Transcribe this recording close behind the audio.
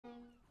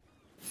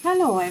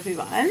Hello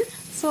everyone,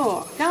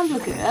 so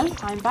Gambler Girl,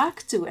 I'm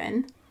back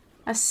doing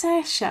a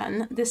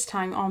session this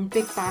time on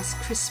Big Bass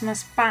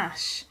Christmas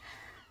Bash.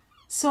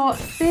 So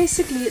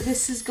basically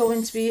this is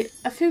going to be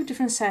a few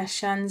different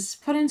sessions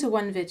put into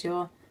one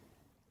video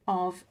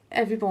of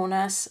every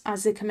bonus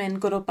as they come in,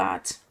 good or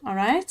bad.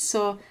 Alright,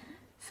 so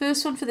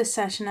first one for this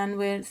session, and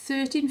we're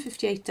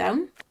 13.58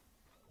 down.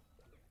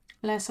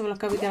 Let's have a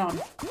look how we get on.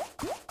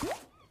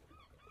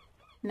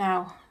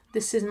 Now,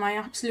 this is my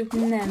absolute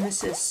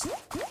nemesis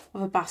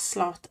of a bass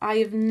slot. I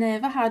have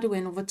never had a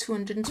win over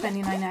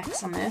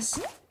 229x on this,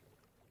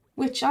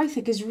 which I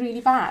think is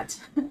really bad.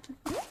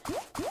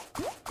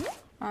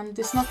 And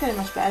it's not getting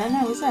much better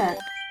now, is it?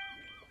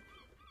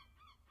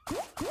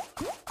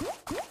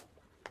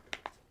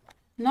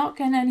 Not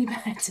getting any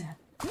better.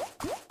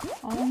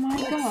 Oh my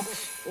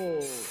gosh.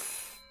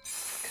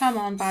 Come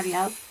on, Barry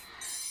L.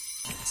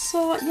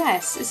 So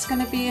yes, it's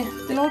going to be,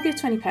 they'll all be at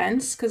 20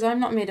 pence because I'm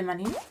not made of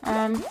money.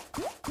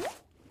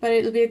 But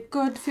it'll be a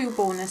good few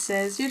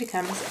bonuses. Here it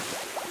comes.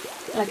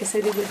 Like I say,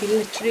 they will be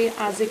literally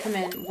as they come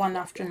in, one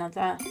after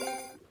another.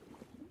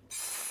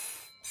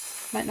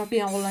 Might not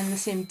be all on the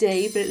same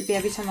day, but it'll be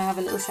every time I have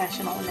a little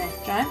session on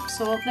it, right?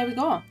 So there we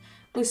go.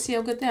 We'll see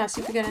how good they are,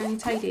 see if we get anything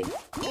tidy.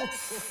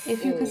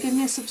 If you could give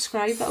me a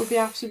subscribe, that would be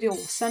absolutely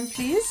awesome,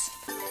 please.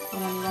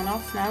 We'll only run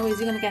off now. Is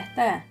he going to get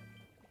there?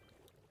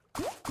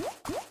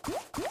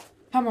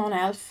 Come on,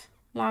 Elf.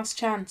 Last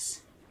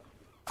chance.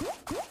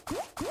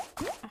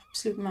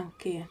 Absolute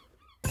monkey.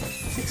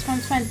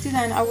 £6.20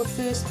 then, our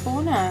first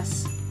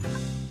bonus.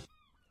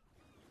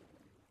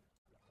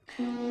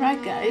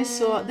 Right guys,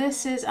 so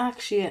this is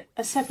actually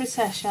a separate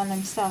session.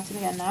 I'm starting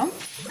again now.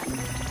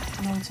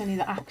 I know it's only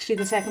actually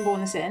the second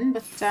bonus in,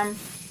 but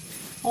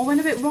all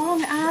went a bit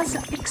wrong as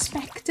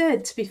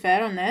expected, to be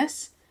fair on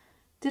this.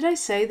 Did I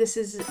say this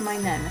is my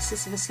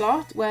nemesis of a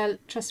slot? Well,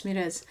 trust me it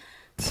is.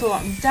 So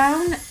I'm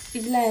down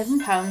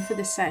 £11 for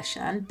this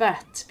session,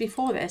 but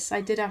before this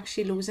I did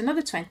actually lose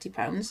another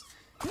 £20.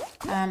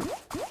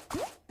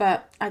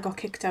 But I got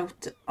kicked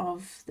out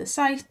of the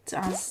site,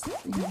 as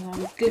you know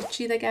how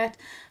glitchy they get,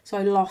 so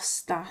I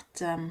lost that,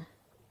 you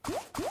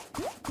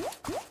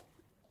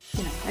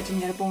know, I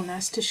didn't get a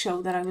bonus to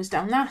show that I was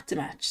down that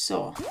much,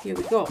 so here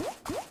we go.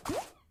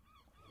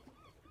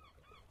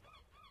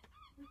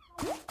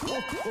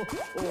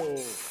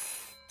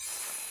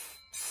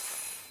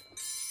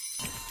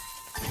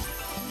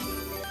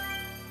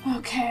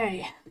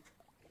 Okay.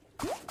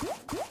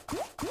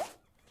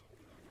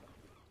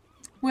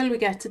 Will we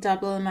get to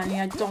double the money?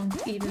 I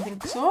don't even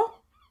think so.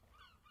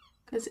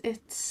 Because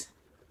it's...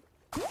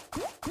 it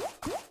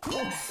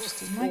just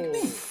doesn't like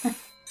me.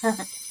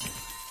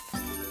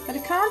 But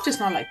it can't just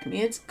not like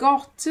me. It's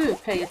got to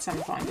pay at some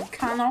point. It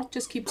cannot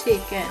just keep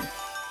taking.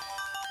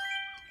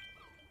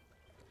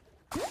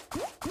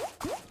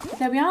 But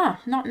there we are.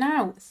 Not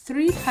now.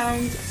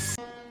 £3.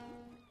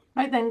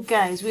 Right then,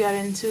 guys. We are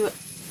into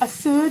a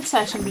third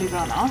session, believe it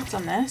or not,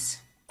 on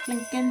this.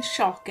 Blinking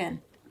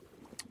shocking.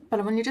 But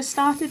I've only just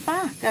started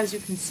back, as you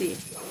can see.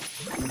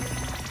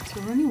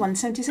 So we're only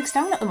 176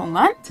 down at the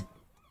moment.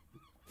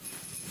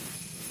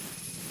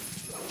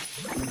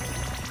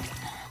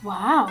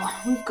 Wow,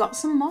 we've got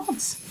some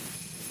mods.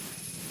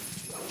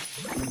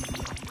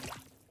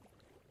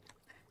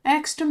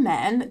 Extra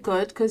men,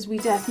 good, because we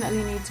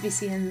definitely need to be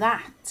seeing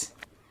that.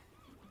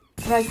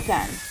 Right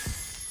then.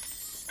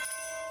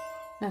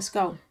 Let's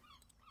go.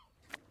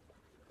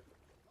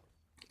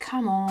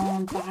 Come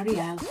on, Barry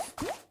Elf.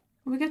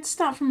 We get to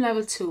start from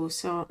level 2,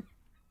 so...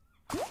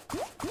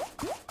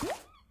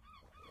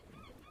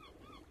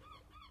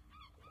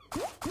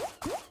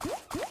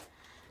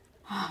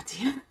 oh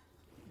dear.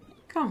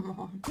 Come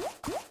on.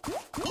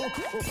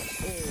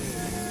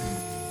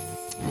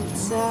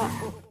 It's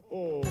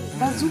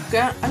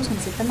bazooka. I was going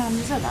to say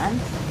bonanza then.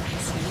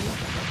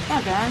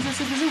 Oh, guys, it's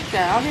a bazooka.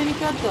 Are they any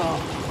good though?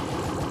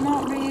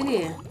 Not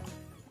really.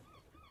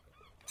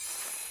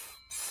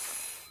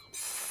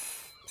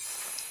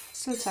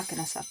 Still tucking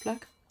us up,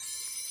 look.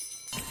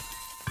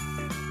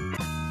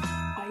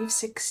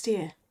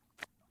 560.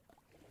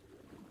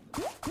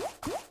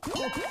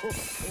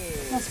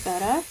 That's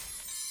better.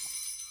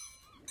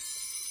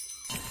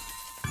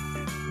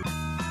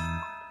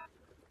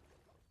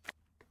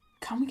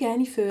 Can we get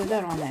any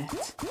further on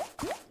it?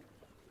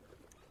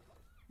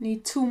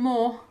 Need 2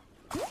 more.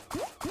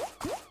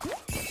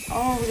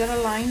 Oh, we got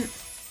a line.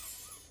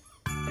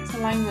 It's a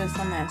line worth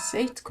on this.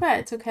 8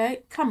 quid,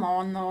 okay. Come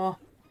on though.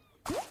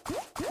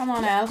 Come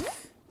on,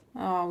 Elf.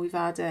 Oh, we've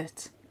had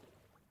it.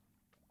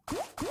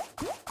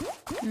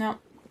 No,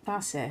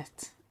 that's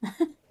it.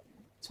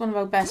 It's one of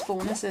our best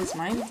bonuses,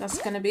 mine.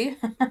 That's going to be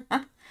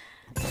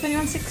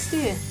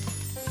 2160.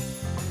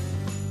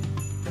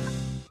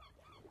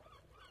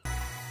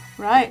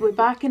 Right, we're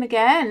back in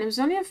again. It was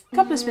only a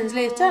couple of spins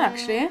later,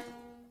 actually.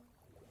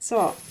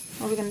 So,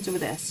 what are we going to do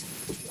with this?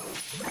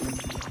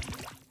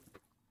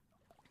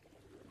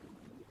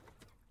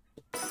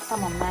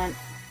 Come on, man.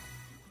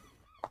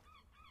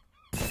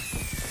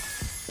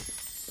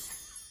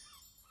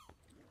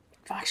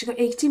 I've actually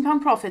got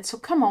 £18 profit, so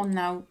come on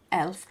now,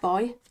 elf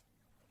boy.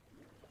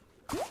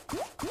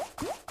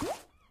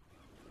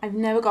 I've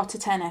never got to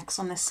 10x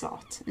on this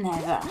slot.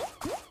 Never.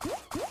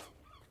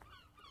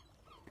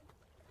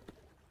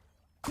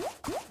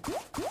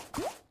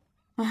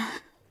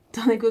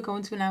 Don't think we're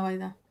going to now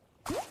either.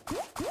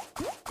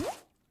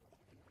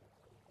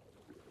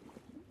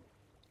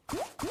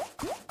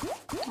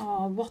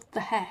 Oh, what the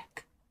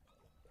heck?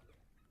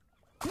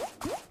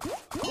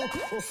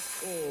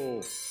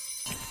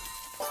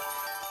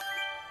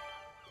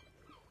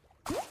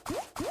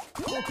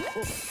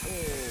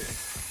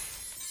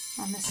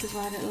 And this is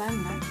where it'll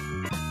end now.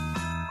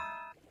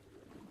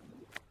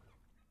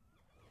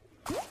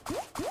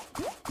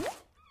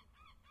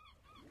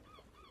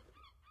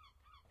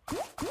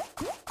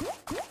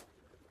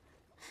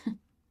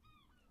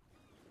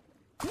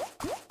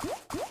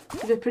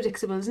 It's a bit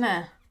predictable, isn't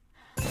it?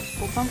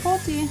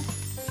 £4.40.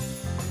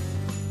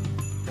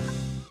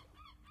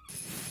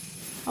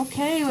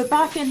 Okay, we're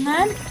back in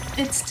then.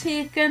 It's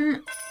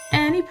taken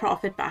any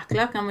profit back,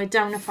 look, and we're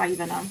down a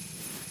 £5 now.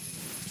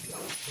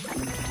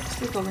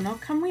 Still going now.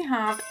 Can we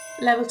have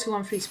level 2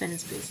 on free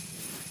spins, please?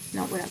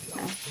 No, we're up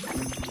now.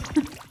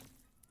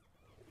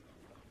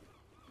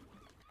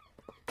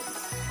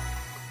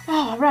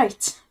 Oh,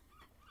 right.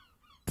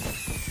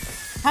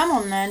 Come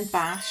on then,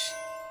 Bash.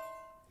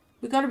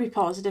 We've got to be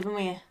positive, haven't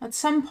we? At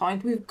some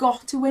point, we've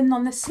got to win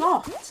on this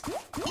slot.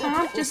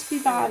 Can't just be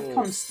bad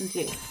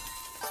constantly.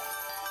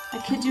 I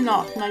kid you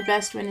not, my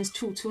best win is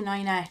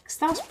 229x.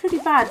 That's pretty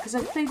bad because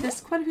I've played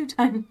this quite a few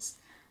times.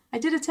 I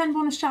did a 10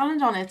 bonus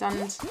challenge on it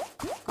and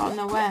got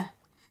nowhere.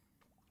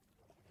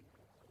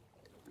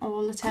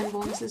 All the 10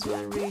 bonuses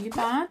were really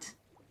bad.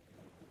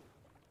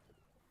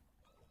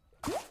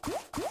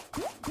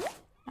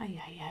 Ay,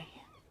 ay, ay.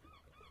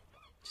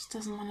 Just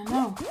doesn't want to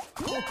know.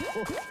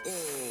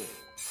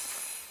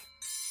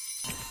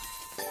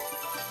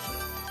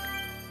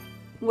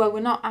 Well,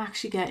 we're not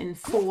actually getting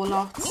 4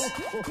 lots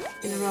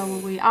in a row, are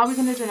we? Are we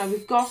going to do it now?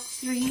 We've got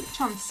 3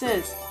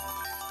 chances.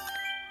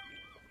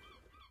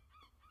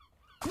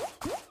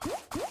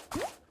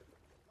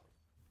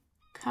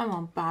 Come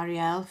on, Barry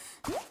Elf.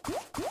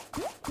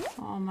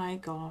 Oh my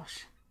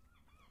gosh.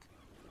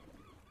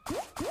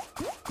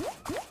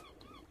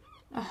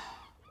 Oh.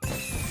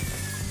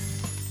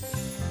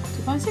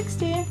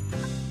 2.60.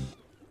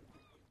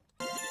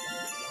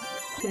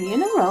 3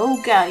 in a row,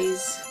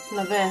 guys.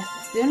 Love it.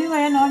 The only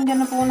way I know I'm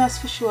getting a bonus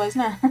for sure,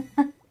 isn't it?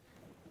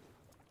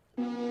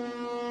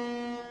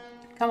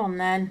 Come on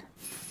then.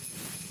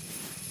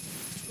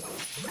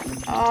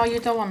 Oh, you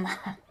don't want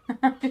that.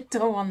 You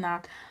don't want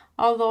that.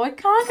 Although it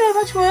can't get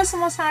much worse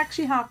than what's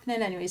actually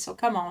happening anyway, so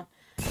come on.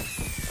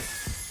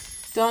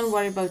 Don't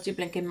worry about your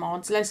blinking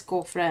mods. Let's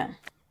go for it.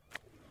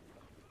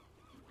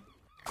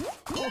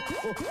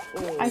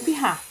 I'd be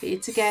happy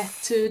to get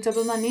to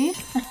double money.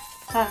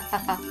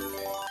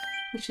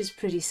 Which is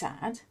pretty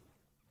sad.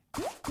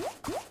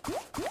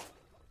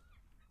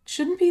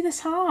 Shouldn't be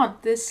this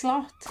hard, this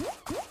slot.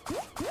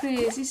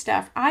 Crazy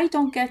stuff. I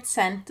don't get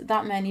sent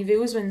that many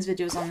viewers wins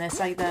videos on this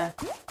either.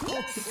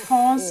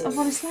 Because of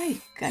what it's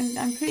like.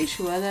 I'm pretty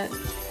sure that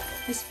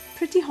it's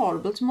pretty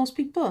horrible to most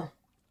people.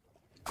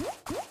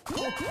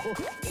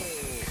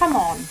 Come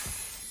on.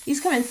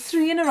 He's coming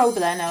 3 in a row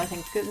there now, I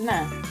think, isn't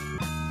it?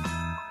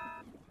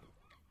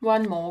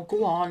 1 more,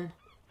 go on.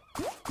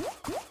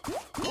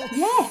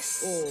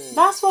 Yes!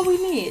 That's what we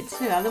need.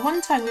 You know, the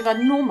one time we've had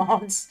no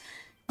mods,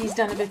 he's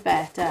done a bit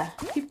better.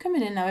 Keep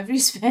coming in now, every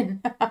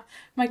spin.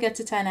 Might get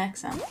to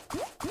 10x then.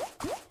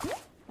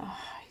 Oh,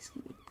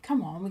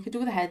 come on, we could do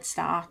with a head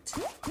start.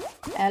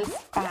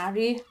 Elf,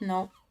 Barry,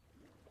 no.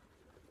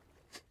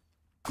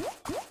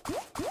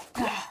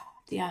 Oh,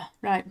 dear,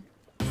 right.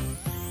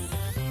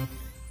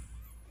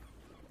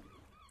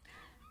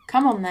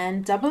 Come on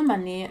then, double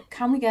money.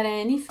 Can we get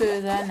any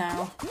further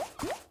now?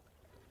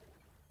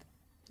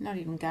 Not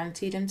even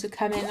guaranteed him to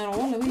come in at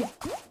all, are we?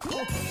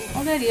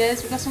 Oh, there he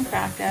is. We've got some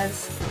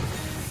crackers.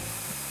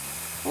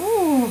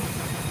 Oh,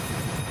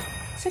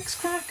 6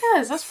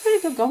 crackers. That's pretty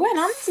good going.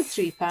 And it's a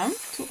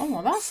 £3.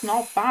 Oh, that's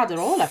not bad at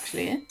all,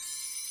 actually.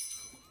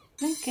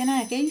 Blinking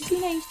heck,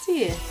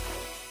 1880.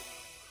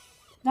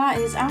 That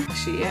is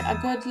actually a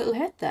good little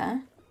hit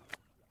there.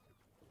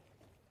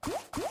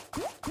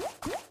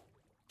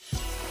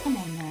 Come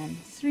on then.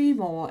 3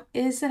 more.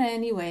 Is there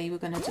any way we're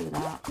going to do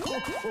that?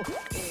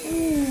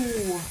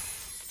 Ooh.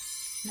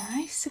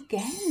 Nice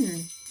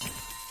again.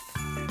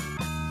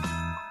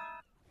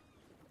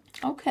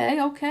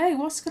 Okay, okay.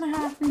 What's going to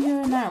happen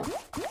here now?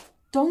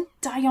 Don't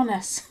die on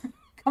us.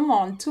 Come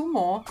on, 2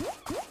 more.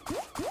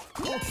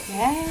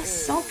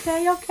 Yes,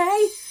 okay,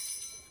 okay.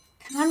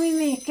 Can we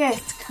make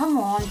it? Come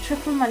on,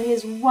 triple money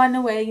is 1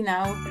 away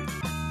now.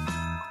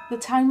 The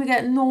time we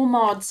get no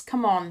mods.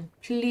 Come on,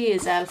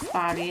 please, Elf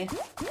Barry. I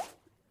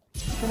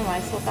don't know why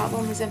I thought that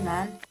one was in,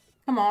 man.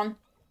 Come on.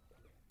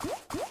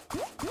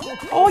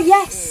 Oh,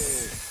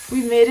 yes!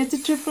 We made it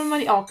to triple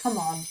money. Oh, come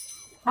on.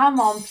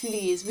 Come on,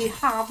 please. We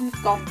haven't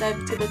got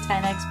them to the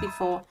 10x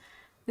before.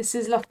 This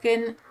is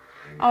looking...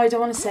 Oh, I don't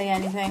want to say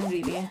anything,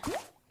 really.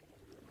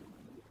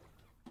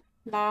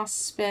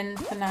 Last spin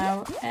for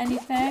now.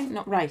 Anything?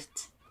 Not right.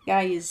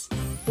 Guys,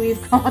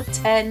 We've got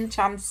 10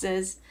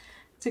 chances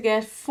to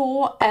get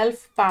 4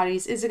 elf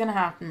Barrys. Is it going to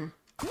happen?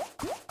 I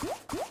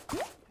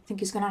think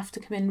he's going to have to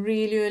come in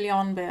really early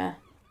on, Bear.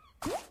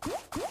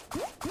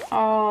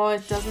 Oh,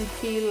 it doesn't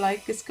feel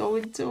like it's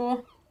going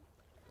to.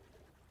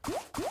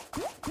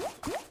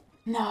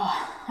 No,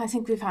 I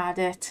think we've had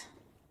it.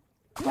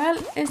 Well,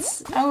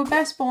 it's our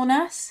best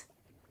bonus.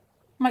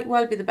 Might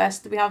well be the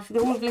best that we have for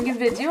the whole blinking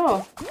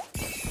video.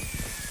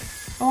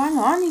 Oh, hang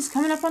on, he's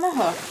coming up on a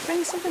hook.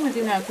 Bring something with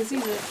you now, because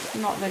he's a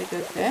not very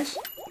good fish.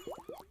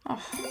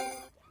 Oh.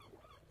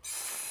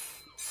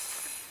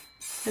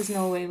 There's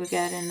no way we're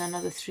getting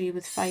another 3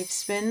 with 5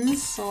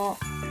 spins, so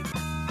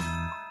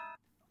I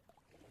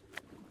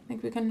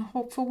think we can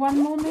hope for one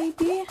more,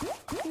 maybe.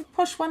 We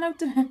push one out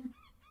to him.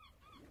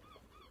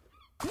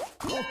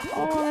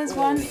 Oh, there's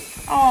one.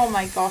 Oh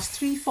my gosh,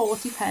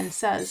 340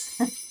 pencils.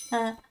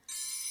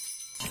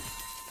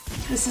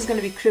 This is going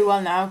to be cruel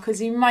now, because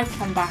he might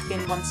come back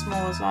in once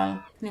more as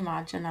well. Can you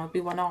imagine? That would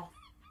be one off.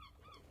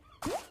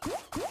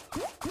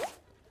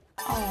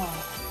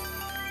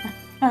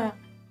 Oh.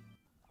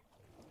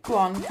 Go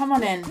on, come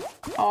on in.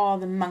 Oh,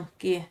 the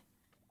monkey.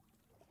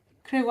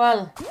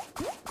 Cruel.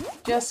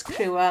 Just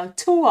cruel.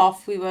 2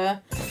 off we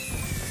were.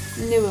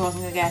 Knew we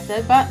wasn't going to get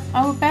there, but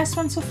our best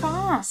one so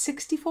far.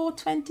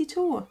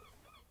 64.22.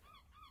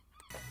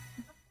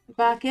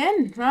 Back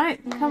in.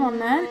 Right, come on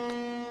then.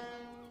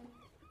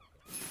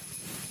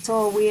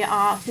 So we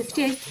are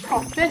 58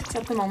 profit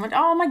at the moment.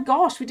 Oh my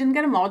gosh, we didn't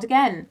get a mod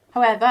again.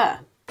 However,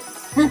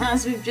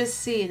 as we've just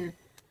seen,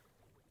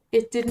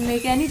 it didn't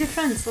make any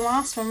difference. The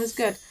last one was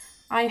good.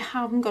 I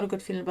haven't got a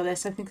good feeling about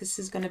this. I think this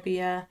is going to be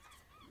a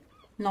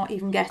not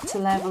even get to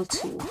level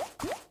 2.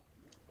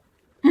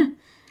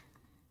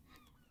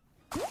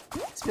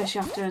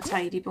 Especially after a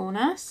tidy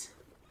bonus.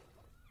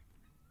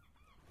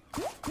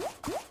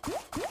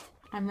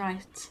 I'm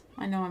right.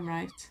 I know I'm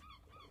right.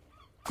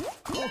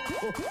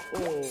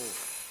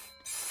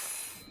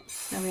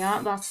 There we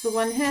are. That's the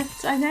one hit,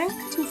 I think.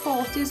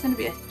 240 is going to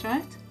be it,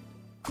 right?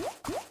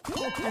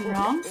 I'm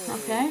wrong.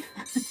 Okay.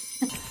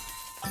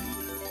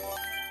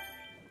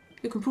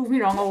 You can prove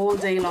me wrong all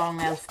day long,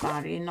 Elf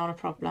Barry. Not a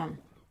problem.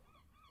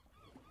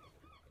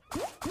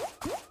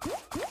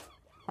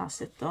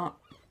 That's it, though.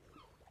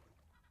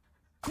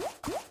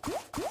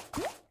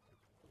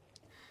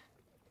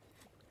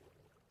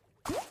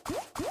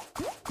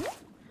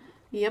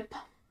 Yep.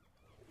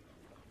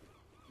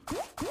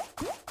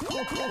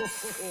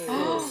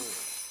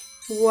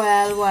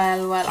 Well,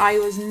 well, well. I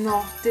was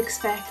not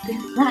expecting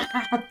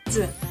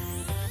that.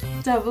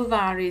 Double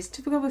Barrys.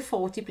 Typical with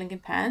 40 blinking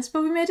pence.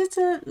 But we made it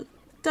to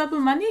double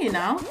money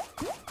now.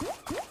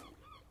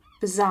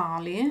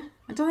 Bizarrely.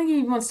 I don't think he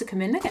even wants to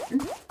come in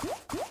again.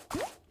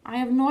 I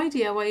have no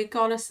idea why he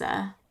got us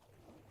there.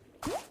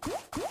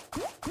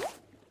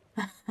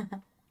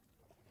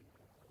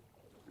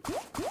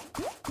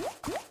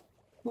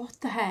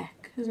 What the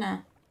heck, isn't it?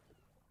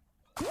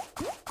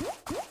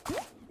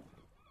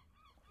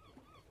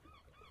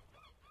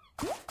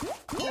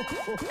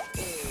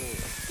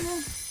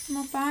 Yeah,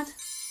 not bad.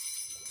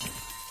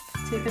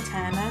 Take a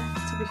tenner,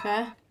 to be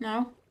fair,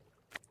 now.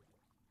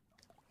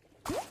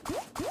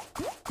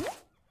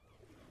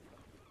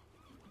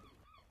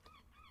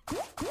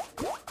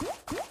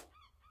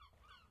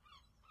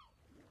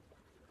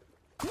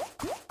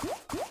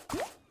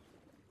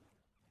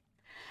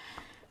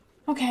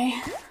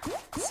 Okay,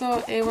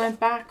 so it went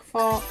back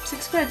for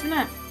 6 quid, didn't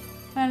it?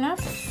 Fair enough.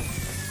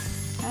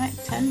 Right,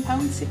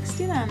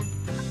 £10.60 then.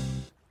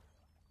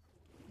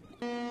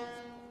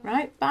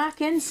 Right, back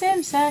in,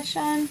 same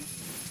session.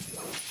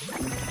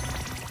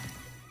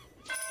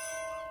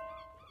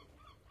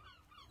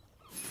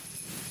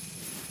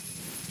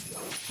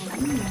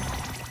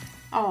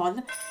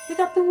 Oh, we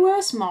got the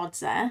worst mods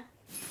there.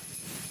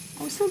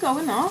 Oh, we're still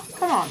going though.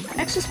 Come on,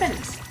 extra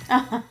spins.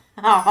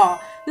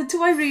 Oh, the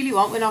 2 I really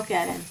want, we're not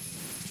getting.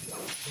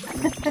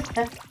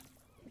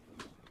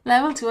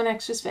 Level 2 and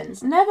extra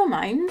spins. Never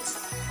mind.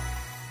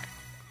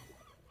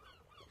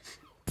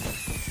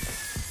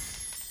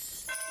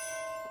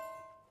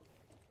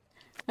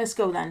 Let's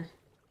go then.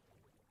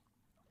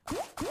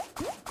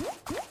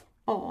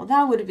 Oh,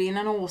 that would have been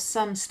an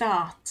awesome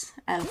start,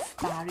 Elf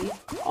Barry.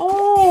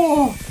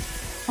 Oh!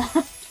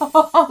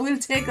 We'll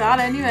take that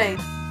anyway.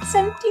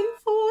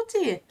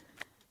 1740.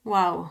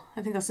 Wow,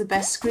 I think that's the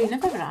best screen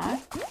I've ever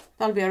had.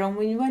 That'll be our own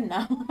win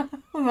now.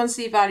 We want to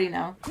see Barry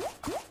now.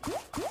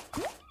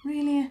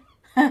 Really?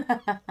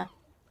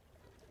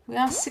 We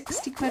are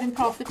 60 quid in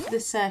profit for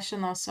this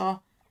session though,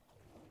 so...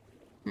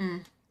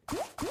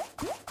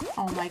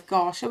 Oh my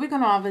gosh, are we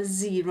going to have a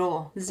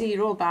zero?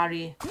 Zero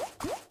Barry.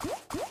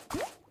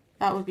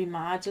 That would be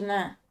mad, wouldn't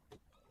it?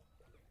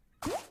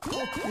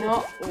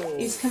 No,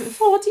 he's coming.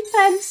 40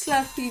 pence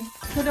left. He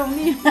could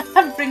only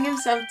bring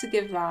himself to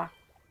give that.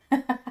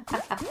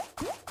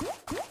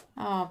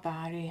 Oh,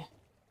 Barry.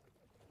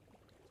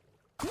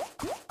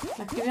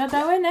 Lucky we had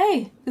that win,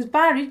 eh? Because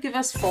Barry'd give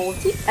us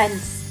 40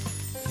 pence.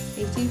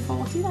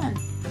 1840 then.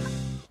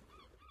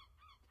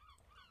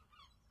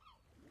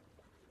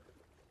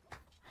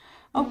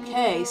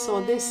 Okay,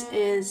 so this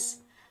is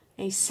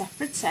a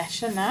separate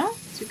session now.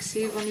 So you can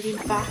see we've only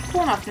been back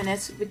 4.5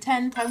 minutes with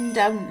 £10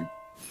 down.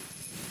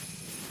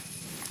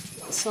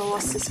 So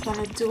what's this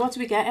gonna do? What do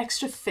we get?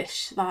 Extra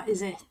fish, that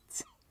is it.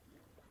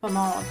 For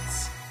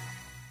mods.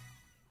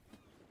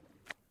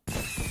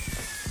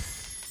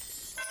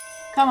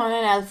 Come on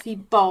then, Elfie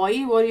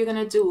boy, what are you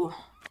gonna do?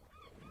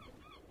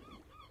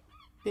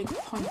 Big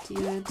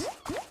pointy-eared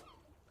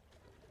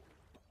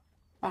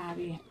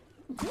Barry.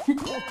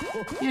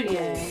 Here he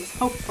is.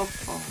 Ho, ho,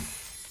 ho.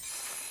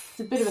 It's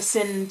a bit of a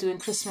sin doing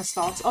Christmas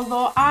slots,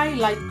 although I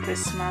like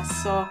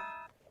Christmas, so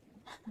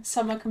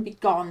summer can be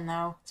gone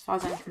now, as far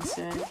as I'm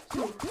concerned.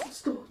 So it's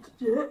started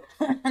yet?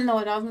 No,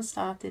 it hasn't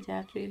started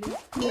yet, really.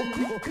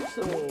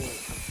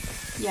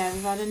 Yeah,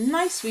 we've had a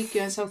nice week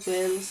here in South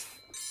Wales.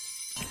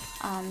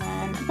 And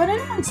then, but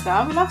in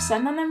Munster, we'll have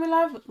sun and then we'll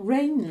have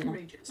rain.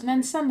 And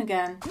then sun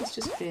again. It's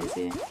just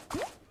crazy.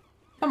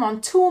 Come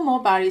on, 2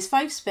 more berries,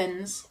 5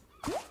 spins.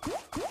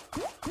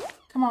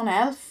 Come on,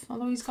 Elf.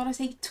 Although he's got us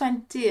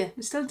 8.20.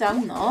 We're still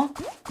down though.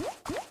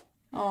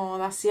 Oh,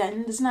 that's the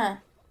end, isn't it?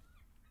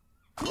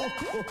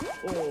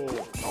 Oh,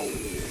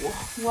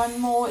 1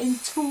 more in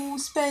 2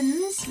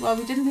 spins. Well,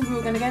 we didn't think we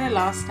were going to get it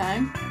last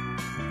time.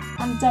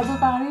 And double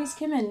berries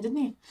came in, didn't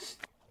he?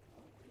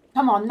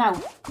 Come on now.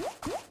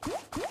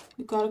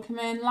 We've got to come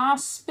in.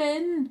 Last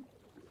spin.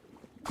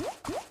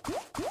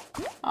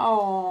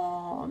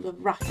 Oh, the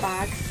rat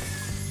bag.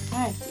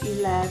 Right,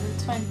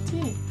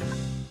 11.20.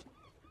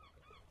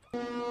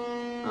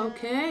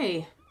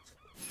 Okay.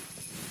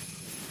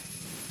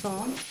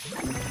 On.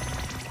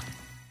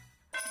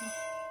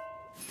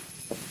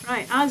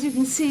 Right, as you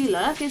can see,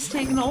 look, it's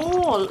taken not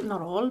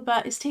all,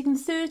 but it's taken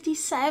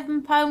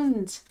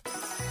 £37.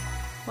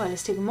 Well,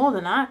 it's taken more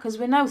than that because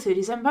we're now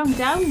 £37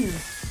 down.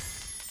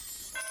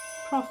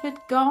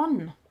 Profit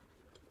gone.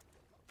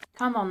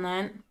 Come on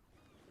then.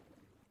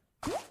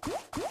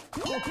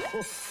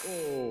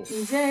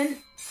 He's in.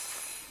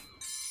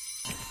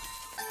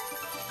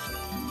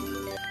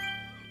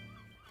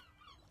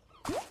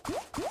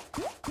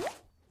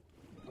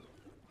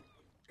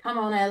 Come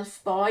on,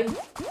 Elf boy.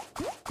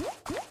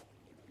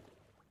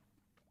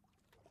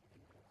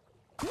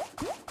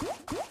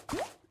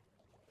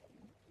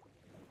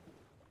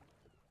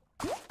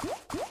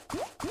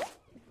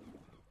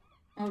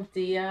 Oh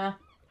dear.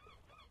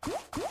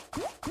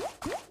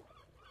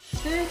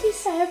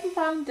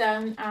 £37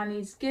 down and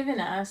he's giving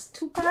us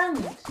 £2.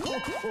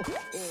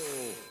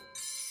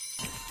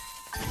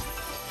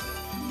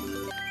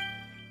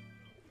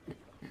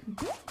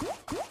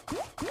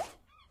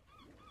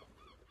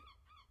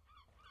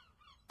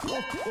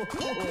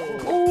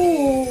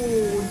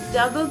 Oh,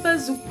 double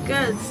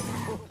bazookas.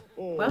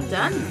 Well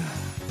done.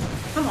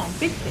 Come on,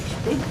 big fish,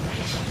 big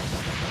fish.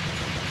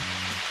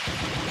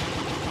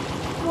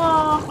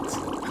 What?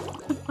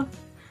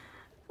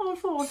 All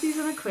 40s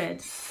and a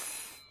quid.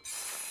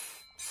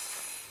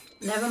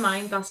 Never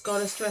mind, that's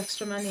got us to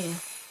extra money.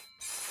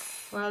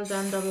 Well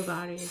done, double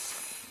berries.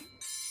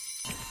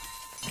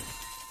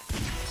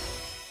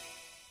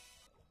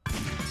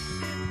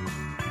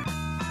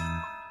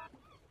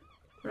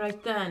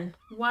 Right then,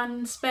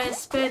 1 spare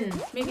spin.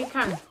 Make it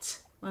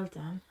count. Well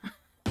done.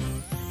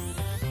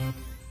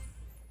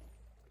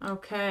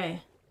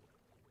 Okay.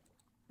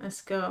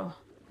 Let's go.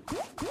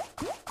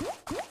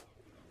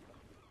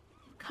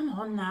 Come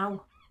on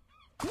now.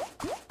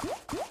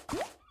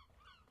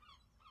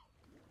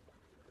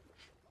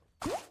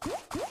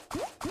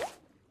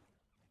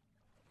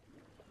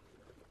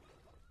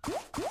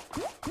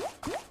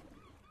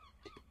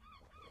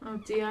 Oh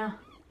dear.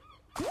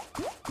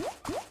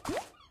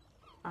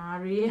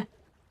 Barry.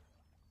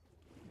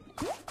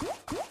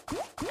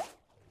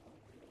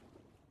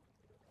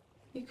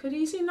 You could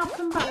easily knock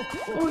him back.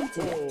 Oh, he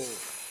did.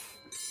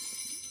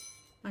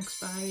 Thanks,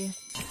 Barry.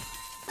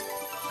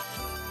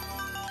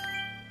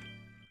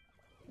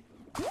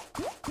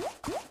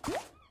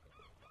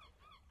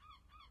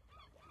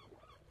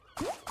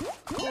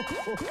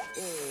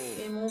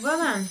 Game over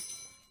then.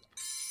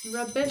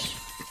 Rubbish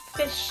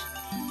fish.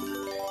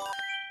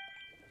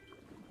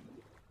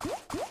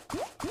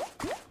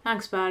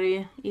 Thanks,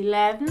 Barry.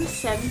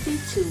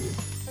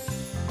 11.72.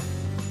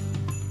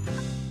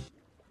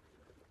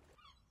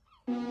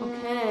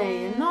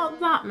 Okay, not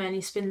that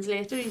many spins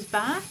later, he's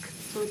back.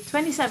 So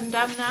 27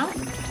 down now.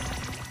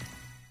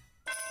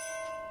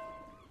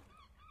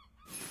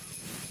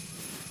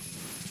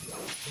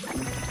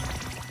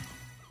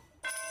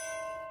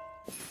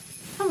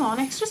 Come on,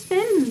 extra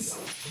spins.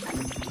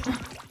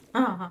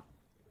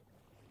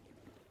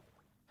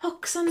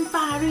 Hooks and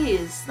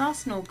berries.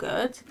 That's no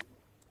good.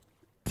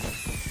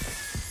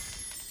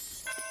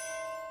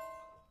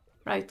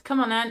 Right, come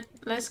on then.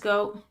 Let's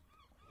go.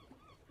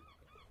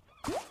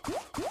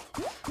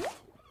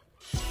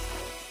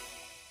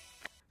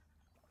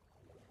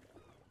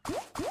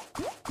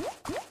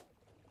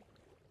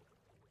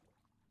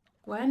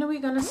 When are we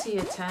going to see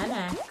a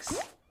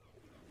 10x?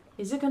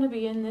 Is it going to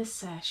be in this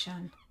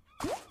session?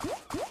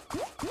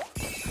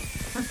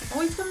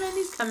 Oh, he's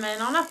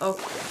coming on a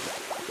hook.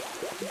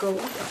 Go,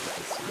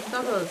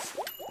 doubles.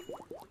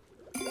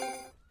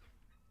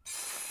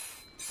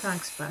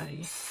 Thanks,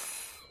 Barry.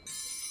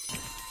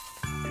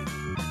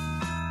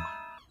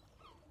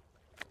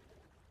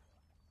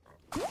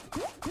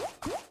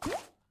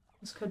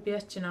 This could be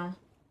it, you know.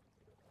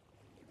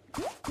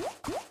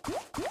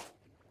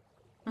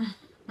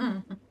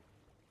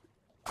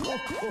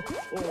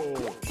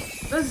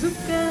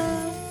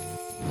 Bazooka!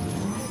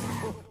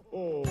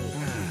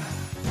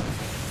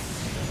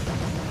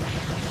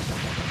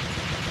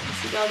 Let's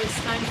see all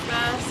this time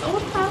first. Oh,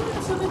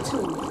 £1 for the 2.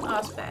 Oh,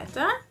 that's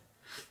better.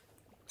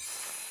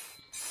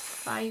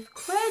 £5.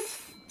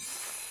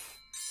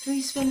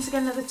 3 spins to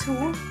get another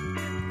 2.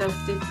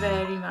 Doubt it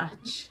very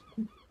much.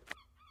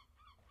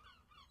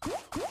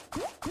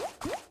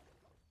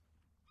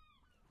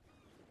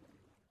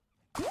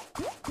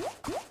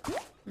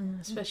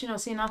 Especially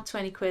not seeing that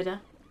 £20.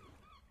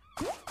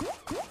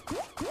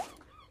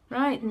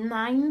 Right,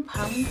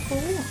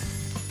 £9.4.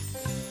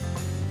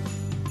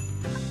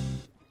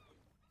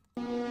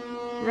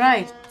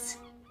 Right,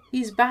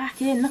 he's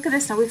back in. Look at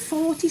this now. We're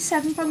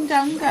 £47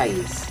 down,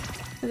 guys,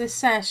 for this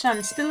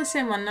session. Still the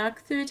same one now.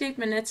 38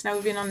 minutes now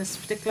we've been on this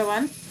particular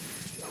one.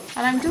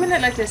 And I'm doing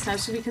it like this now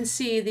so we can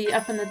see the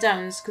up and the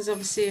downs, because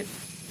obviously,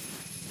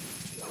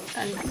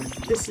 and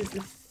this is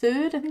the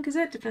third, I think, is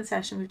it? Different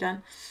session we've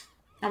done.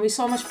 And we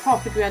saw how much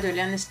profit we had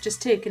earlier, and it's just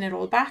taking it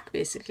all back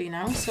basically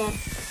now. So,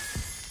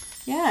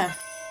 yeah,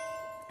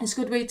 it's a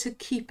good way to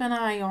keep an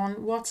eye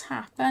on what's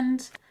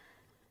happened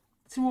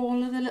through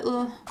all of the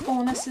little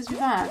bonuses we've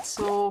had.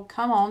 So,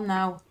 come on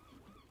now.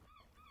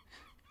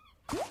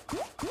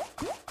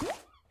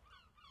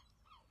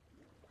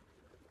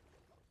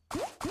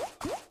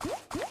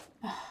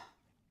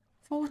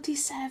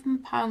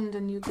 £47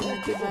 and you're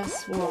going to give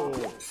us, what,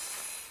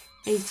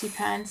 80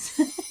 pence?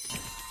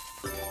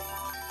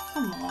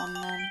 Come on,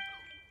 then.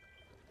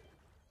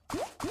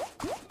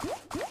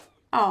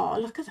 Oh,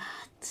 look at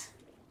that.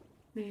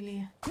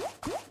 Really.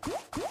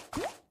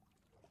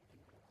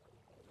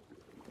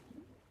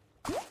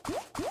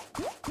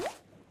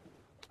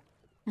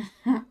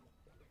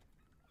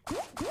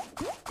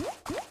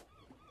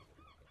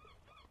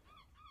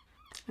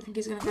 I think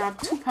he's going to grab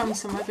 £2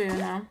 somewhere here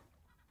now.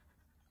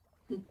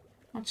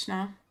 Watch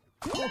now.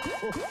 Okay,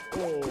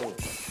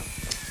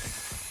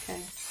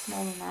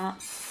 more than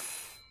that.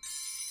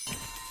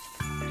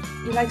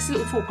 He likes a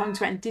little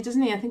 £4.20,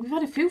 doesn't he? I think we've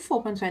had a few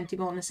 £4.20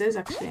 bonuses,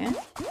 actually.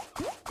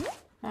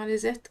 That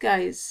is it,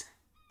 guys.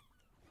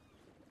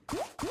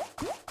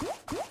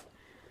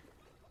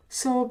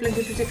 So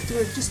blinking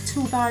predictable. Just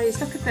 2 barriers.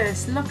 Look at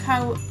this. Look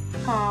how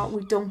far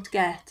we don't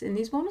get in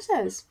these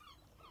bonuses.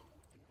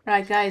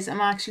 Right, guys,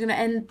 I'm actually going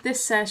to end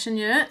this session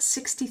here.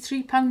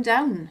 £63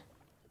 down.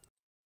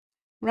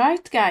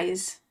 Right,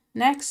 guys.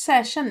 Next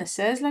session, this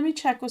is. Let me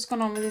check what's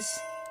going on with this.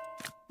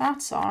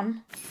 That's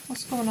on.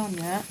 What's going on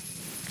here?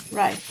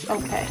 Right,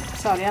 okay.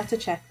 Sorry, I have to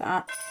check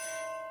that.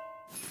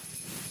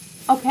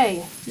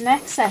 Okay,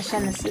 next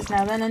session this is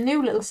now then. A new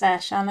little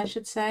session, I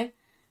should say.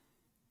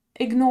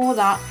 Ignore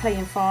that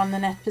playing for on the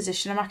net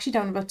position. I'm actually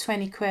down about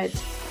 £20.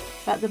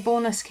 But the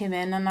bonus came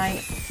in and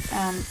I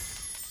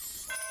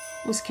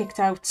was kicked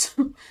out.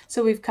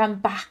 So we've come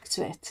back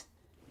to it.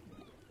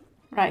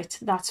 Right,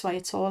 that's why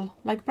it's all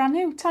like brand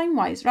new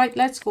time-wise. Right,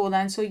 let's go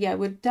then. So yeah,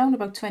 we're down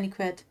about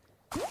 £20.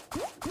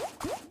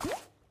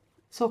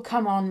 So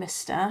come on,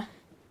 mister.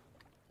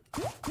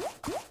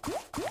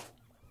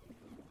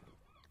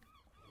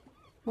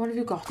 What have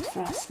you got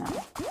for us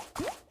now?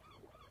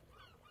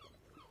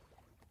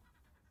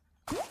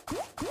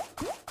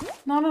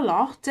 Not a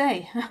lot,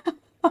 eh?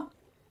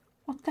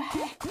 What the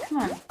heck,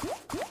 man?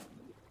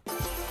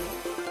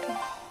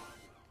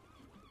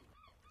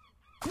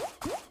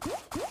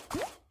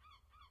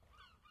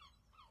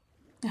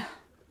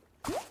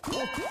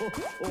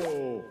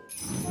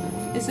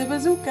 It's a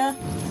bazooka.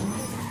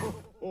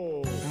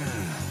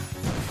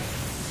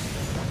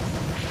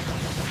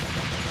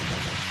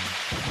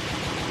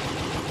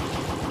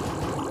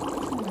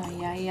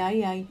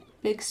 Aye.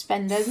 Big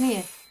spender, isn't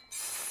he?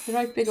 The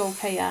right big old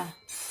payer.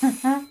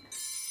 Okay.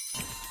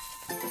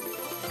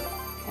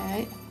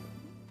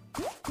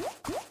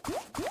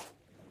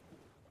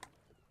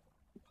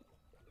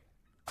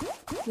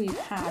 We've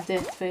had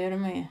it for you,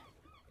 haven't we?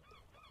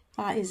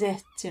 That is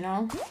it, you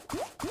know.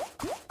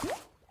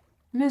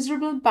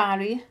 Miserable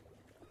Barry.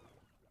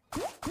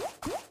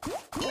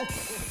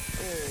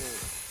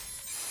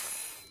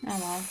 Oh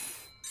well.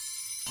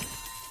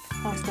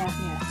 That's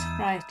definitely it.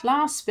 Right,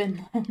 last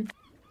spin.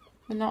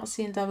 We're not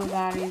seeing double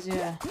Barrys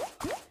here.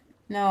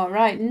 No,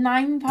 right,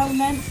 £9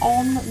 then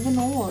on the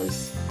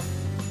nose.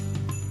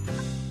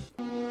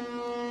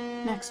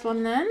 Next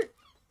one then.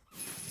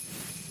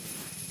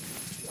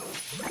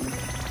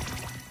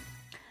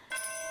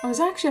 I was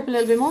actually up a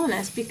little bit more than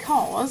this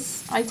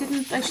because I should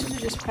have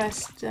just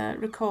pressed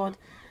record.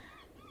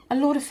 A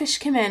load of fish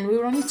came in. We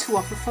were only 2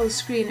 off a full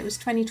screen. It was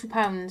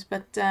 £22,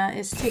 but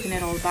it's taking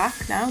it all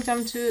back now,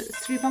 down to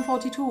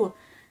 £3.42.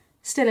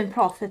 Still in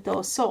profit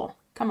though, so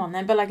come on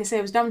then. But like I say,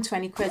 it was down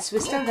 £20, so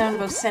we're still down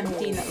about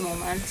 17 at the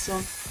moment. So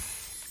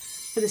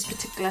for this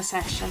particular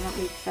session that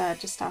we've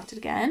just started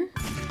again.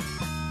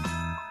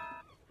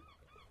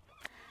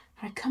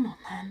 Right, come on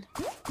then.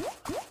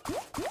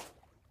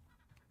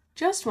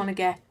 Just want to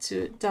get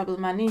to double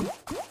money,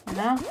 you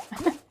know?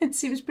 It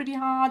seems pretty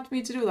hard for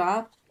me to do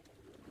that.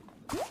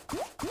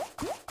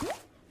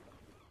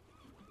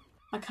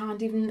 I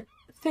can't even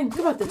think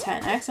about the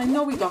 10x. I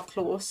know we got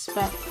close,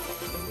 but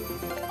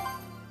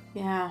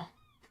yeah.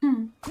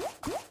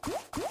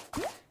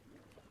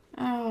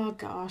 Oh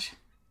gosh.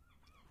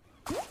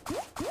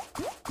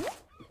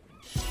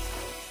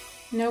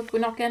 Nope, we're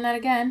not getting that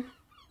again.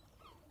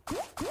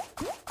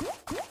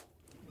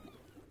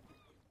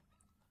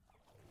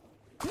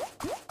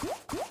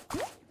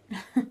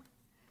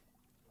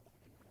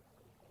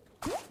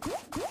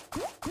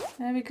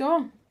 There we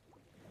go.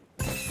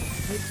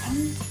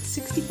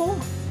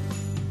 £8.64.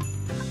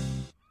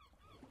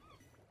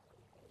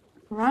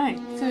 Right,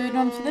 third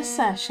one for this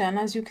session.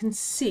 As you can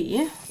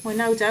see, we're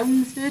now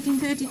down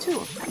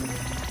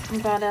 13.32.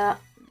 We've got a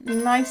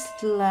nice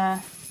little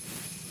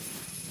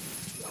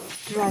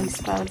dry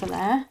spell over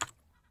there.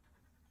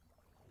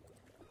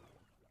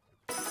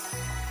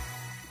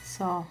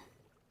 So,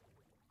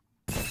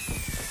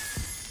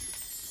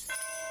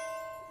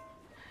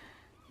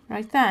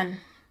 right then.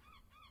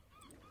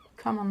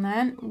 Come on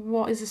then.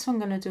 What is this one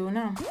going to do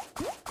now?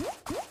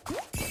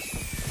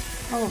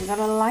 Oh, we got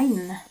a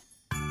line.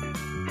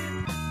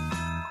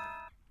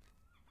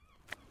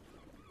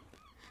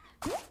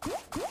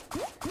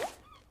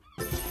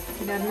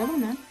 We got another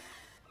one then.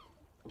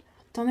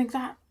 Don't think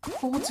that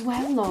bodes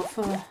well though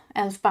for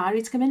Elf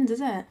Barry to come in, does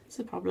it? It's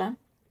a problem.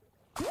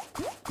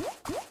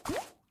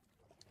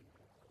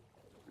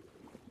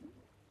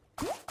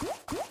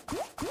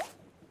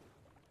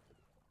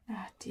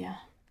 Ah dear.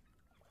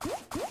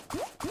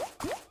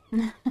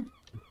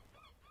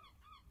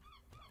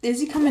 Is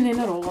he coming in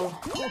at all?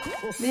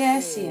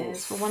 Yes, he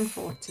is, for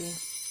 140.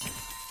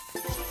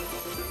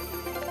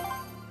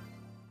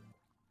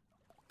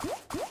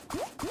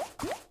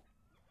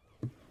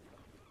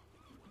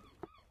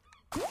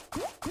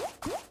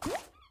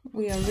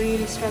 We are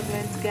really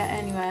struggling to get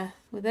anywhere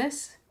with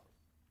this,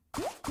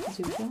 as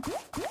usual.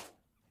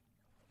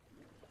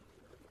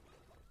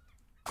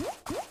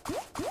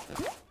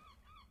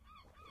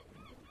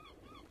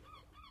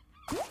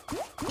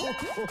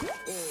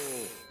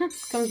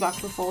 Comes back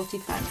for 40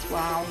 pence.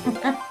 Wow.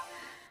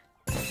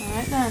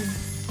 Alright then.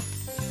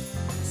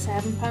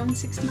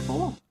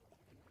 £7.64.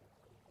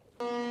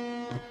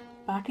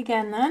 Back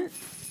again then.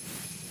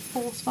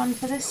 Fourth one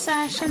for this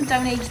session.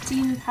 Down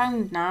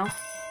 £18 now.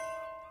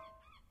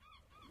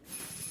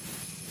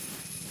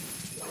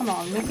 Come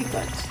on, make it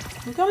good.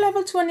 We've got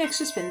level 2 on the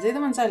extra spins. They're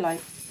the ones I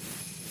like.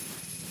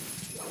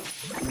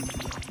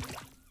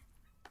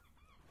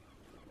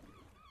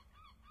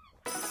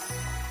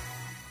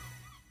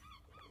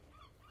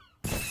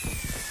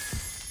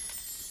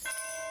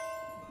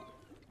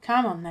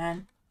 Come on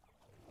then.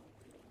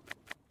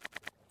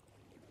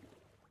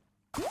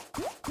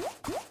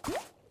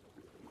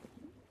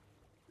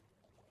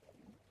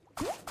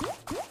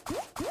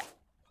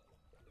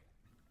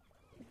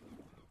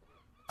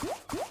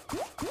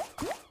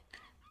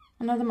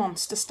 Another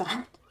monster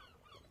start.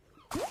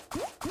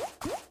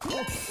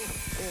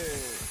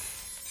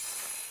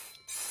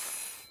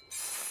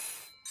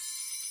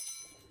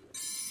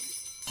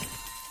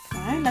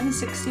 Alright,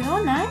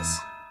 11.61, nice.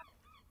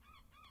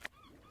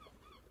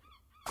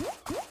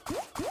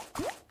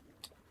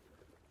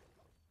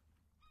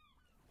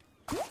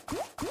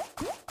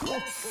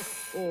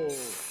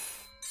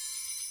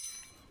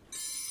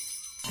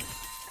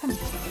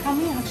 Can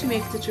we actually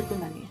make it to triple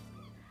money?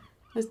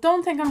 Because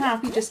don't think I'm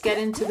happy just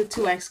getting to the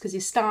 2x because you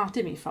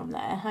started me from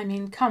there. I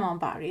mean, come on,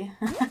 Barry.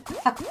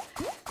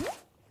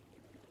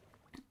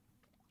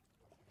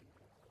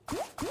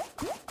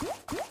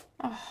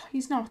 Oh,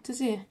 he's not, is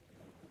he?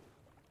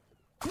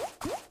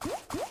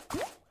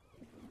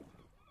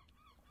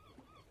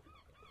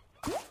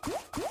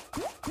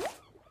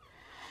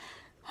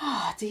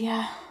 Oh,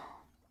 dear.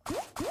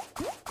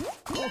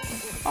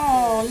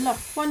 Oh, look,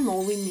 one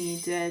more we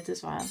needed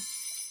as well.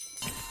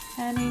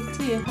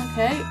 1080,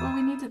 okay, well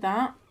we needed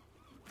that.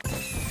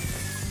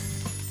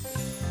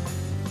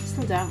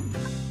 Still down.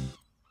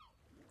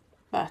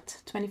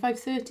 But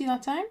 25.30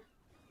 that time.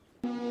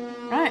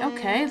 Right,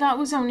 okay, that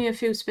was only a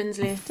few spins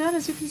later,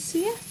 as you can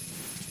see.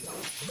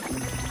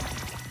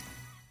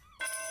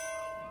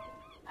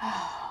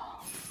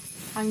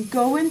 I'm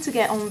going to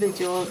get on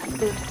video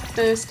the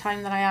first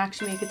time that I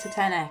actually make it to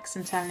 10x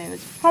and tell you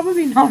it's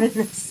probably not in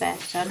this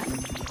session,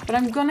 but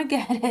I'm gonna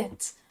get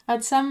it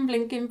at some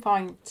blinking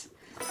point.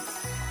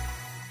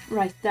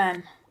 Right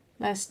then,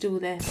 let's do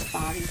this,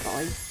 Barry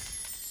boy.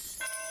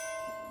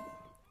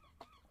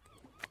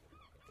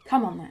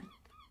 Come on then.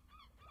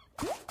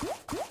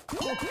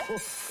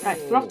 Right,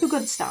 we're off to a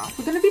good start.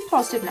 We're going to be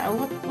positive now.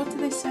 What do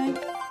they say?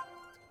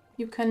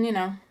 You can, you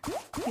know,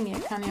 hang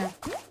it, can you?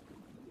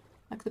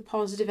 Like the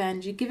positive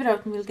energy. Give it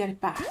out and we'll get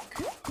it back.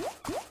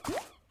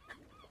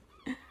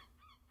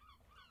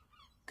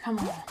 Come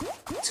on.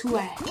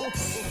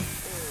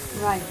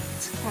 2x. Right,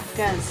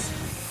 crackers.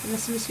 You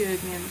must have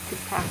misheard me and good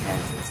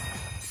crackers.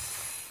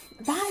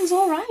 That is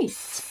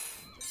alright.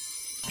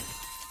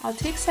 I'll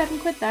take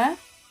 £7 there.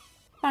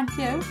 Thank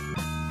you.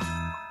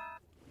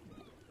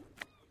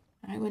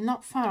 Right, we're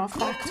not far off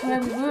back to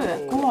where we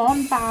were. Go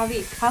on,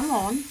 Barry. Come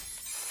on.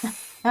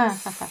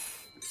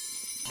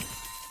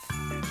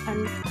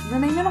 And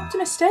remaining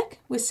optimistic.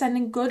 We're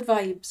sending good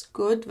vibes.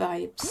 Good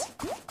vibes.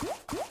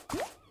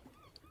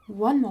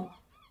 One more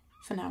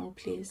for now,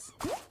 please.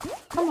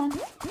 Come on.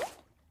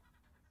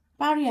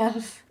 Barry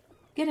Elf.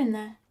 Get in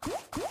there.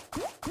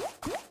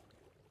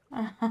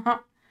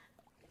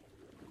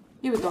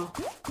 Here we go.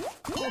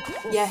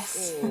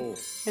 Yes.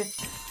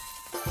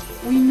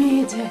 We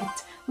made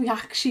it. We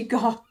actually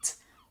got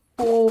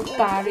 4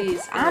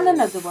 berries and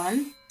another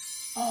one.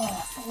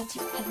 Oh, 40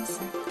 pence.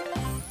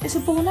 It's a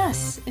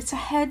bonus. It's a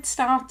head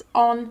start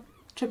on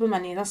triple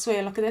money. That's the way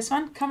I look at this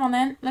one. Come on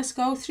then. Let's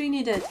go. 3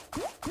 needed.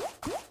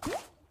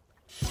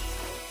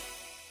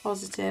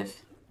 Positive.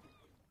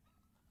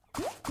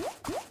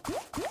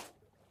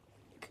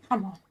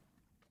 Come on.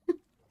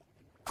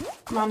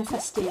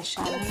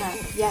 Manifestation.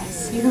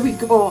 Yes, here we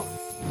go.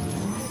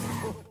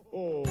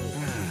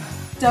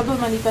 Double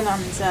money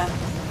bonanza.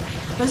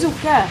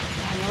 Bazooka.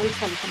 I always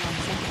tell you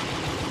bonanza.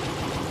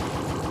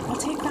 I'll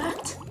take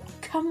that.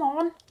 Come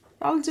on.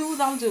 That'll do,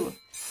 that'll do.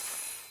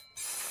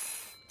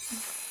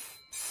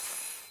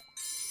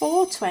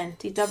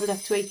 420 doubled up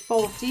to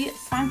 840.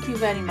 Thank you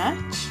very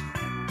much.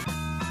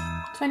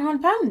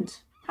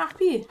 £21.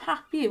 Happy,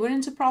 happy. We're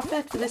into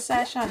profit for this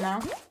session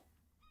now.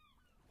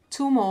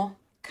 2 more.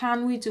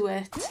 Can we do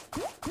it?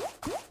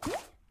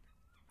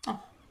 Oh,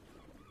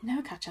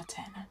 never catch our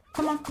tenner.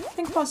 Come on,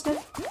 think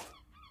positive.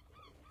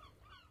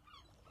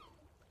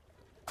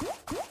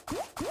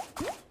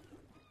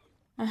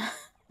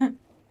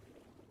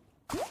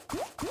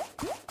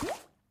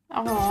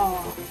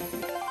 Oh.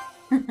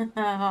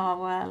 Oh,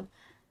 well.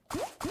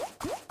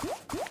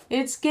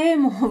 It's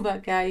game over,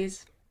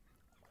 guys.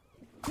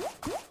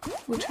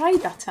 We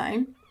tried that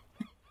time.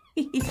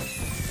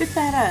 Bit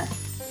better.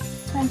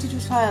 20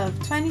 to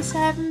 12.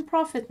 27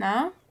 profit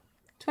now.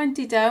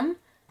 20 down.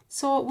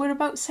 So we're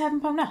about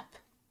 £7 up.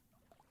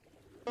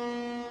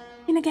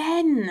 In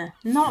again.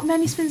 Not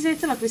many spins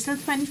later. Look, we're still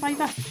 25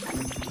 up.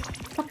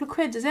 A couple of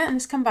quid, is it? And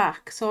it's come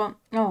back. So,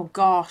 oh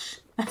gosh.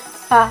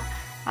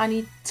 And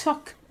he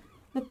took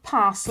the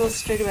parcel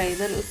straight away.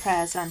 The little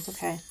present.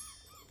 Okay.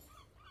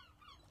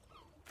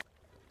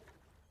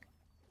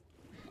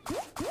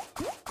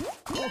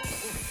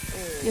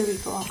 Here we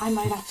go. I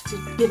might have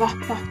to give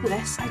up after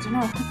this. I don't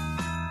know.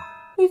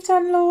 We've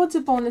done loads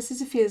of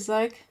bonuses, it feels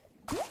like.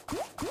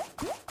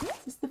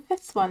 This is the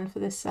 5th one for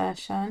this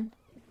session.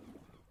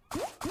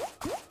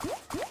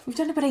 We've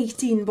done about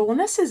 18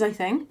 bonuses, I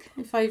think,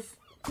 if I've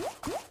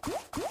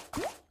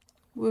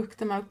worked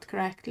them out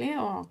correctly.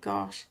 Oh,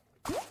 gosh.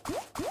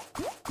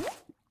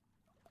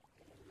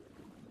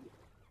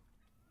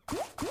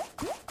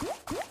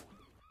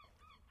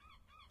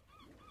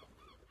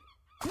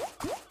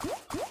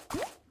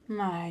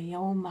 My,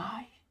 oh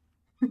my.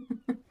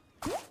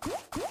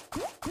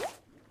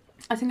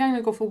 I think I'm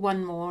going to go for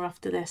one more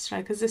after this,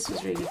 right? Because this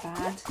was really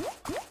bad.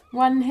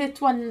 One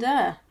hit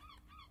wonder.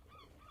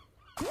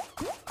 I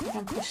think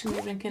I'm pushing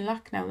my blinking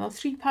luck now. Though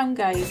 £3,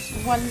 guys.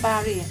 1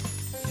 Barry.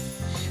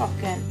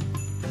 Shocking.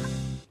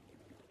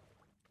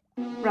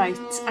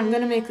 Right, I'm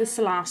going to make this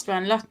the last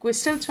one. Look, we're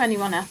still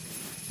 21 up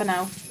for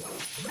now.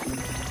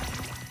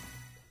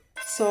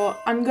 So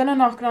I'm going to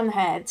knock it on the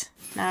head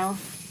now.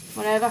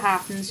 Whatever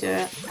happens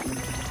here.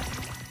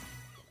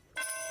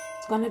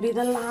 It's going to be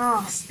the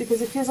last,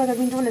 because it feels like I've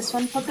been doing this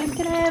one for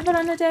blinking ever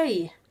and a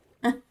day.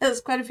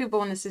 There's quite a few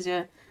bonuses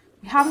here.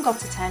 We haven't got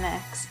to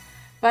 10x,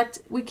 but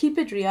we keep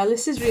it real.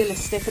 This is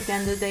realistic at the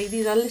end of the day.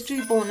 These are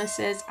literally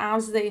bonuses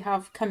as they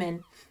have come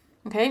in.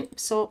 Okay,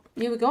 so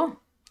here we go.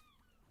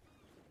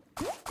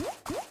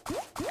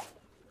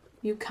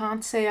 You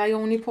can't say I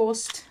only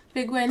post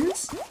big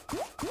wins,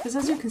 because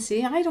as you can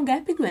see, I don't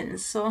get big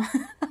wins, so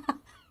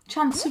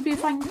chance would be a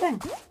fine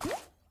thing.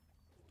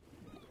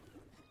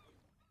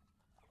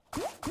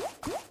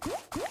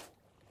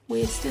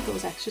 Wasted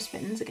those extra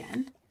spins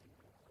again.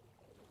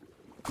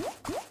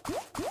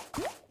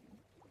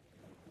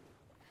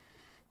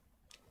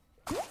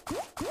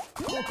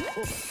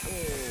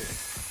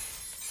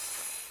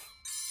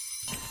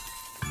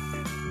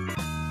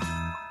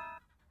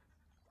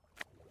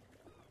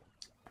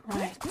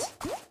 Right.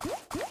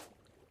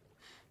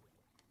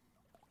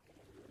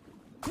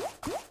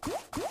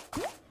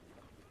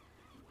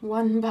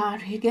 One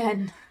Barry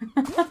again.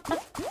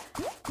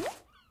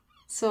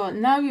 So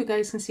now you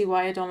guys can see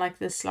why I don't like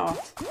this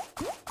slot.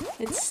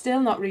 It's still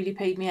not really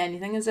paid me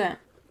anything, is it?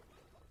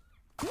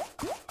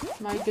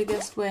 My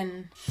biggest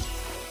win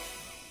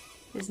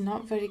is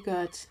not very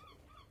good.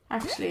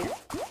 Actually,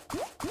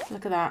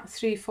 look at that,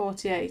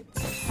 348.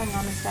 Hang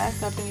on a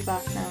sec, I'll bring you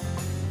back now.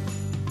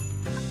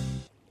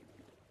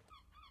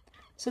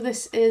 So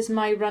this is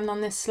my run on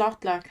this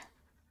slot, look.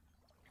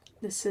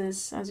 This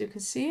is, as you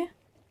can see,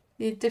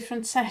 the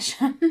different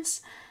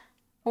sessions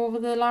over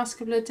the last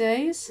couple of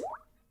days.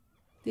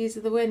 These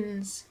are the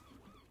wins.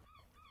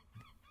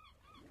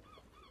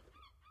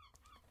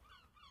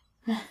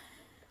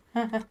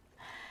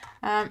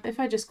 If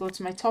I just go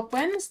to my top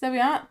wins, there we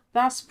are.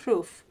 That's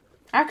proof.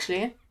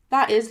 Actually,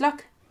 that is,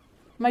 look,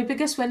 my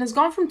biggest win has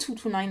gone from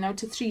 229 now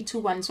to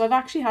 321. So I've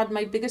actually had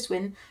my biggest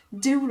win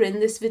during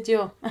this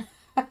video.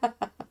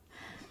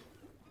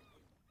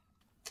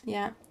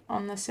 Yeah,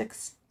 on the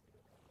 6th.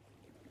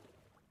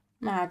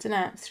 Mad,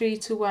 innit?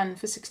 321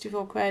 for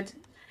 64 quid.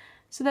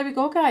 So there we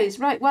go, guys.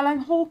 Right, well,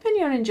 I'm hoping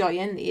you're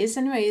enjoying these.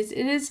 Anyways,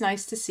 it is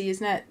nice to see,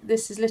 isn't it?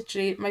 This is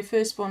literally my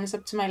first bonus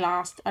up to my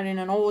last are in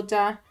an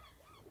order.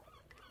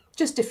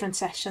 Just different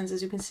sessions,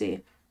 as you can see.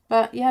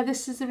 But yeah,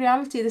 this is the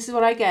reality. This is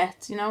what I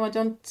get. You know, I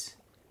don't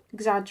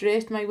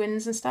exaggerate my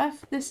wins and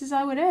stuff. This is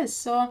how it is.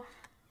 So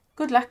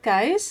good luck,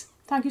 guys.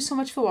 Thank you so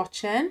much for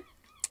watching.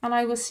 And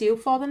I will see you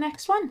for the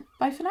next one.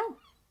 Bye for now.